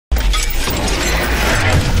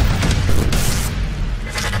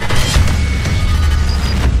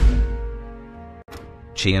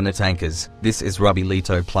Chiana Tankers. This is Ruby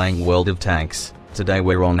Lito playing World of Tanks. Today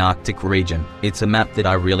we're on Arctic region. It's a map that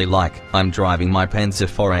I really like. I'm driving my Panzer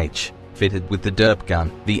IV H, fitted with the Derp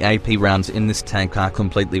gun. The AP rounds in this tank are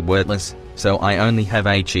completely worthless, so I only have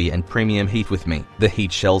HE and premium heat with me. The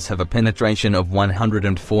heat shells have a penetration of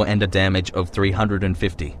 104 and a damage of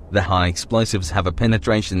 350. The high explosives have a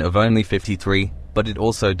penetration of only 53, but it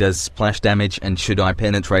also does splash damage, and should I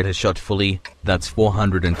penetrate a shot fully, that's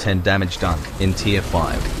 410 damage done in tier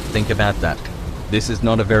 5. Think about that. This is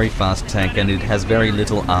not a very fast tank and it has very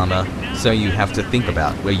little armor, so you have to think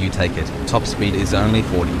about where you take it. Top speed is only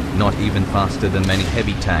 40, not even faster than many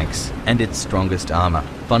heavy tanks, and its strongest armor,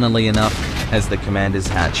 funnily enough, has the commander's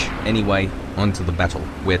hatch. Anyway, onto the battle.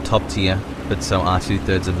 We're top tier, but so are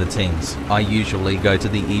 2/3 of the teams. I usually go to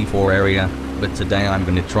the E4 area, but today I'm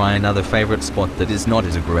gonna try another favorite spot that is not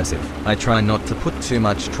as aggressive. I try not to put too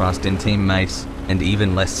much trust in teammates, and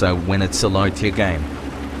even less so when it's a low tier game.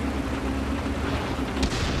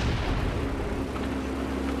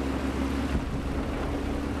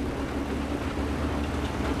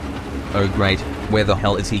 Oh great, where the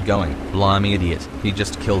hell is he going? Blimey idiot, he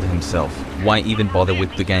just killed himself. Why even bother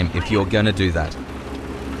with the game if you're gonna do that?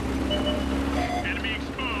 Enemy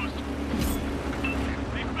exposed.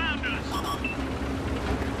 They found us.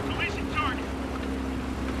 Releasing target.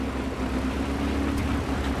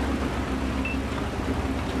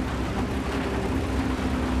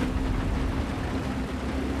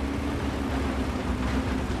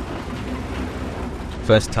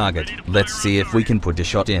 First target, let's see if we can put a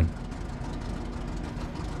shot in.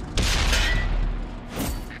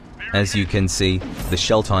 As you can see, the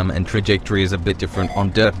shell time and trajectory is a bit different on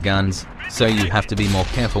Derp guns, so you have to be more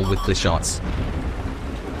careful with the shots.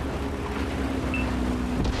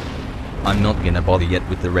 I'm not gonna bother yet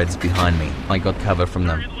with the reds behind me. I got cover from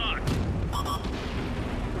them.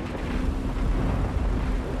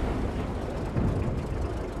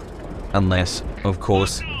 Unless, of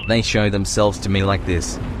course, they show themselves to me like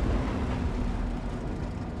this.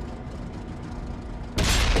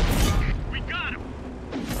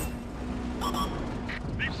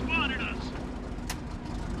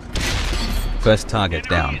 First target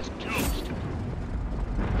down.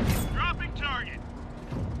 Dropping target.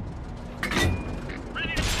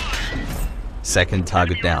 Ready to fire. Second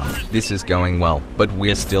target down. This is going well, but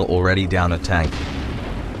we're still already down a tank.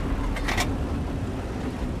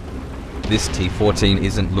 This T-14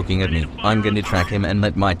 isn't looking at me. I'm gonna track him and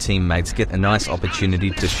let my teammates get a nice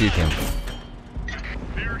opportunity to shoot him.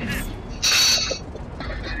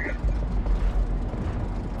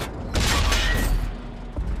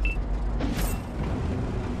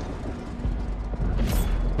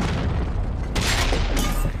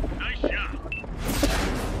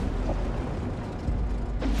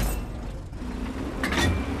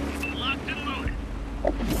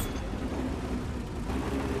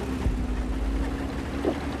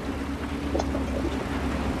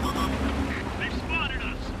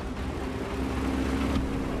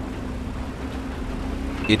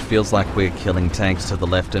 It feels like we're killing tanks to the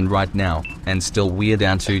left and right now, and still we're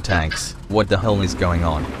down 2 tanks. What the hell is going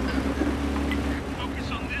on?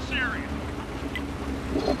 Focus on this area.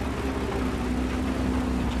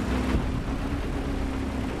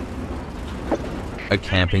 A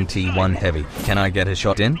camping T1 heavy. Can I get a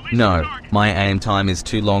shot in? No. My aim time is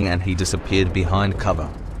too long and he disappeared behind cover.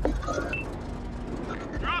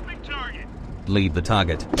 Dropping target. Leave the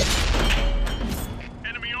target.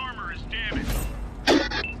 Enemy armor is damaged. The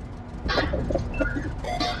enemy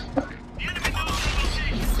knows our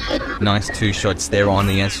location. Nice 2 shots there on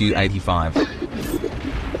the Su-85. Target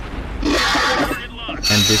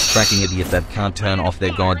locked. And this tracking idiot that can't turn off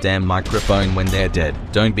their goddamn microphone when they're dead.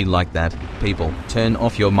 Don't be like that, people. Turn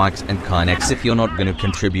off your mics and Kinex if you're not gonna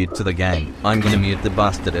contribute to the game. I'm gonna mute the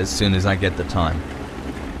bastard as soon as I get the time.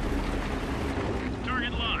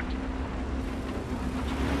 Target locked.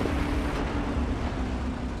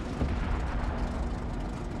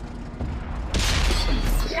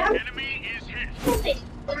 Enemy is hit.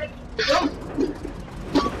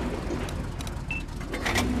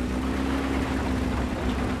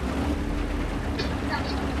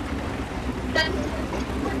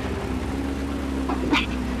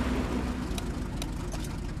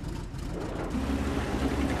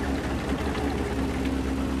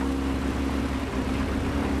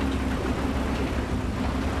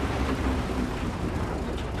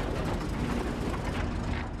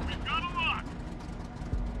 We've got a lock.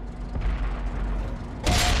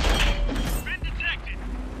 Been detected.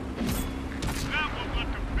 That one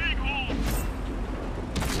left a big hole.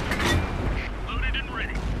 Loaded and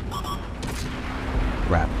ready.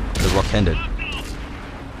 Crap, the rock ended.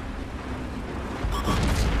 Locked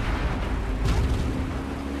on.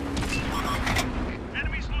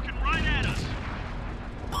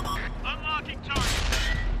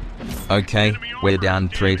 Okay, we're down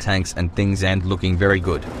 3 tanks and things ain't looking very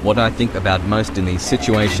good. What I think about most in these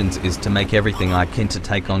situations is to make everything I can to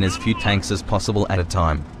take on as few tanks as possible at a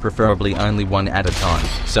time, preferably only one at a time.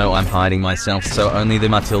 So I'm hiding myself so only the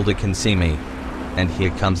Matilda can see me. And here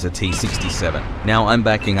comes the T-67. Now I'm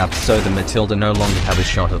backing up so the Matilda no longer have a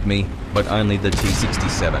shot of me, but only the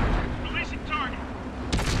T-67. Releasing target.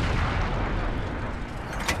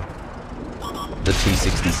 The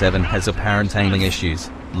T-67 has apparent aiming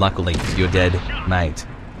issues. Luckily, you're dead, mate.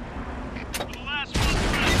 The last one's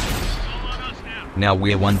ready. All on us now. Now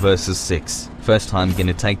we're 1 versus 6. First I'm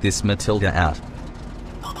gonna take this Matilda out.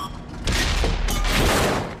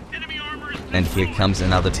 Enemy armor is And here comes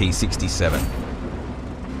another T-67.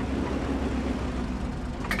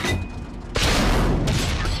 Our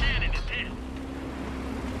cannon is hit.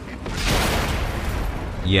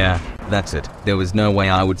 Yeah, that's it. There was no way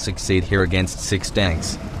I would succeed here against 6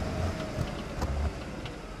 tanks.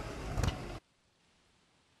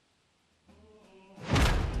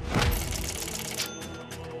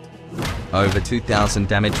 Over 2,000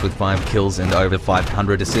 damage with 5 kills and over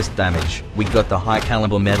 500 assist damage. We got the high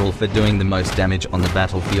caliber medal for doing the most damage on the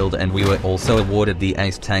battlefield, and we were also awarded the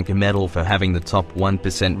Ace Tanker medal for having the top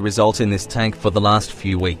 1% result in this tank for the last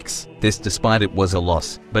few weeks. This despite it was a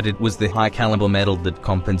loss, but it was the high caliber medal that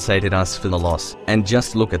compensated us for the loss. And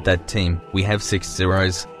just look at that team, we have 6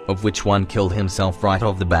 zeros, of which 1 killed himself right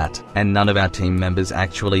off the bat, and none of our team members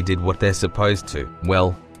actually did what they're supposed to.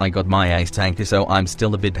 Well, I got my ace tanker, so I'm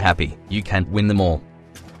still a bit happy. You can't win them all.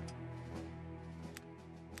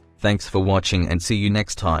 Thanks for watching and see you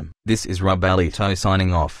next time. This is Robalito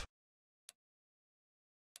signing off.